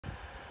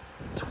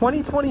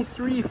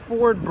2023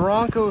 Ford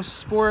Bronco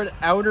Sport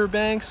Outer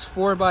Banks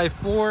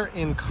 4x4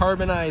 in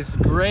carbonized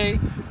gray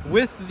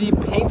with the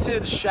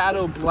painted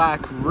shadow black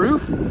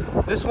roof.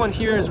 This one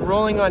here is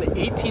rolling on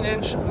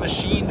 18-inch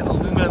machined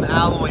aluminum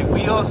alloy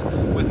wheels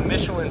with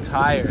Michelin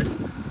tires.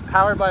 It's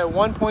powered by a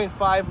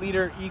 1.5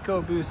 liter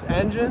EcoBoost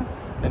engine.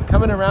 And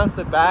coming around to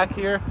the back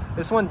here,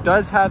 this one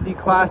does have the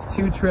Class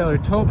 2 trailer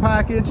tow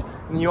package,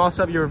 and you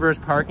also have your reverse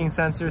parking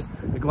sensors.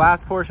 The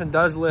glass portion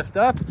does lift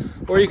up,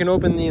 or you can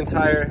open the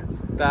entire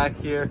back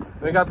here.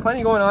 And we got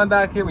plenty going on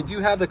back here. We do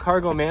have the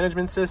cargo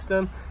management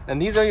system,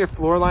 and these are your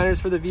floor liners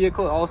for the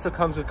vehicle. It also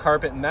comes with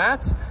carpet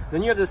mats.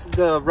 Then you have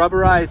the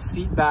rubberized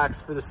seat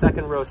backs for the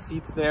second row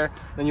seats there.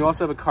 Then you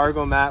also have a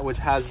cargo mat which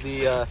has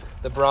the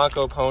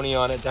Bronco pony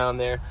on it down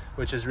there,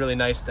 which is really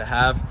nice to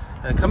have.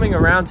 And coming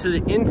around to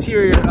the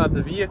interior of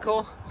the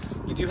vehicle,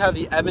 you do have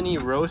the Ebony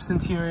roast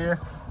interior.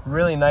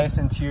 Really nice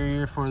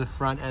interior for the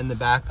front and the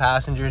back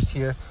passengers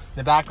here.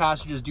 The back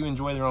passengers do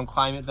enjoy their own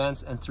climate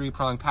vents and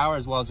 3-prong power,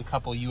 as well as a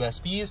couple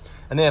USBs,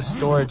 and they have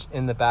storage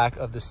in the back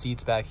of the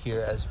seats back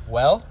here as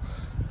well.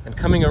 And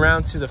coming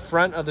around to the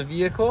front of the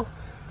vehicle,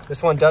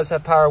 this one does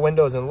have power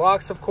windows and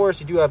locks, of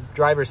course. You do have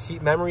driver's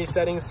seat memory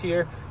settings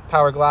here,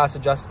 power glass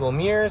adjustable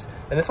mirrors,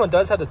 and this one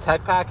does have the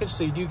tech package,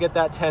 so you do get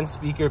that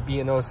 10-speaker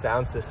B&O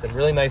sound system.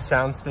 Really nice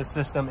sound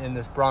system in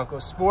this Bronco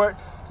Sport.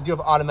 You do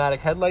have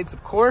automatic headlights,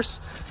 of course.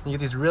 You get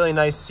these really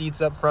nice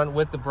seats up front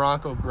with the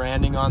Bronco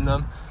branding on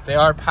them. They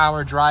are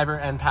power driver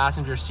and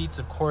passenger seats.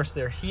 Of course,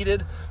 they're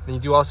heated. And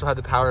you do also have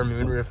the power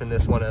moonroof in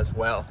this one as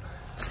well.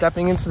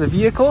 Stepping into the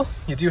vehicle,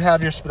 you do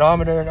have your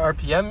speedometer and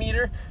RPM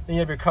meter. Then you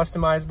have your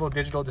customizable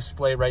digital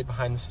display right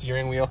behind the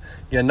steering wheel.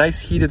 You have a nice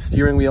heated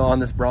steering wheel on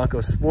this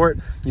Bronco Sport.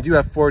 You do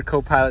have Ford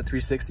Copilot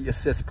 360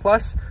 Assist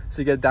Plus,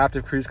 so you get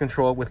adaptive cruise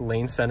control with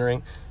lane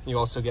centering. You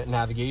also get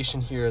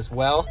navigation here as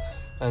well.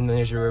 And then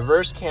there's your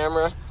reverse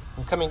camera.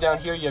 And coming down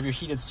here, you have your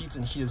heated seats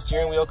and heated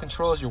steering wheel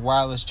controls, your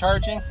wireless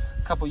charging,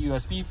 a couple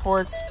USB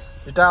ports,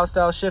 your dial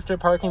style shifter,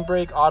 parking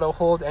brake, auto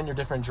hold, and your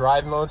different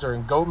drive modes, or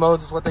in GOAT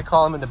modes is what they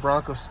call them in the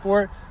Bronco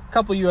Sport. A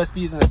couple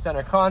USBs in the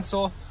center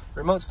console,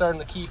 remote start in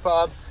the key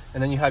fob,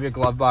 and then you have your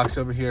glove box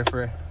over here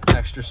for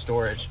extra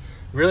storage.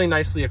 Really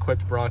nicely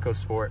equipped Bronco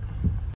Sport.